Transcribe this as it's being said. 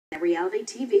reality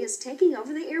TV is taking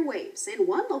over the airwaves, and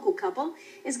one local couple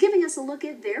is giving us a look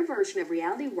at their version of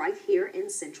reality right here in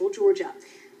Central Georgia.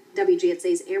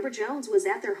 WGXA's Amber Jones was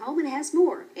at their home and has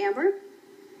more. Amber?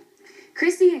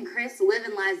 Christy and Chris live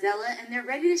in Lizella, and they're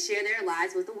ready to share their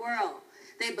lives with the world.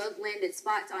 They both landed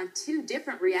spots on 2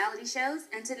 different reality shows,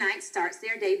 and tonight starts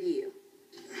their debut.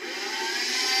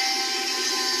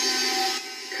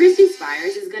 Christy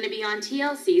Spires is going to be on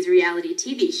TLC's reality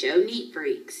TV show, Neat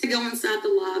Freaks. We go inside the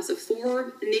lives of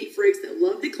 4 neat freaks that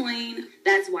love to clean.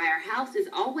 That's why our house is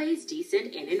always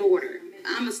decent and in order.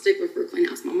 I'm a stickler for a clean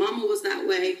house. My mama was that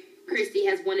way. Christy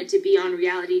has wanted to be on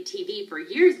reality TV for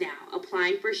years now,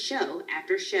 applying for show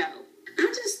after show.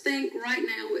 I just think right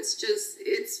now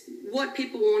it's what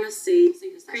people want to see.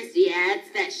 Christy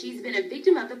adds that she's been a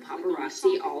victim of the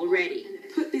paparazzi already.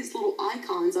 Put these little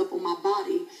icons up on my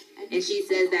body. And she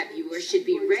says that viewers should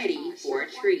be ready for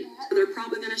a treat. They're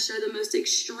probably going to show the most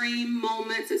extreme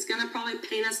moments. It's going to probably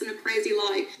paint us in a crazy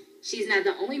light. She's not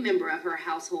the only member of her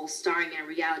household starring in a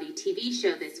reality TV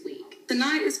show this week.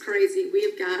 Tonight is crazy. We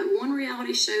have got one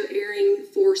reality show airing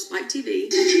for Spike TV.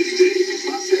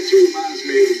 My tattoo reminds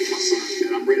me of my son,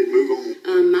 and I'm ready to move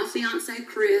on. My fiance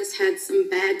Chris had some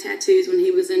bad tattoos when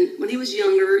he was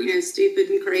younger,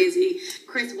 stupid and crazy.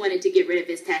 Chris wanted to get rid of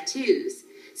his tattoos,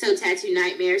 so Tattoo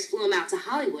Nightmares flew him out to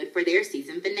Hollywood for their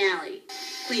season finale,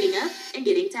 cleaning up and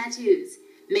getting tattoos,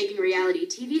 making reality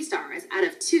TV stars out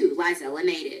of 2 Lizella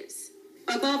natives.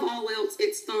 Above all else,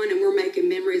 it's fun and we're making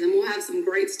memories and we'll have some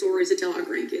great stories to tell our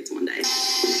grandkids one day.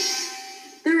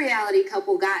 The reality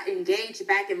couple got engaged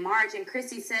back in March, and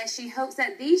Christy says she hopes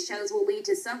that these shows will lead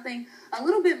to something a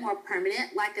little bit more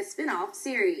permanent, like a spin-off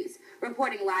series.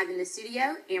 Reporting live in the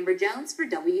studio, Amber Jones for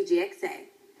WGXA.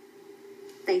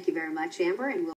 Thank you very much, Amber, and we'll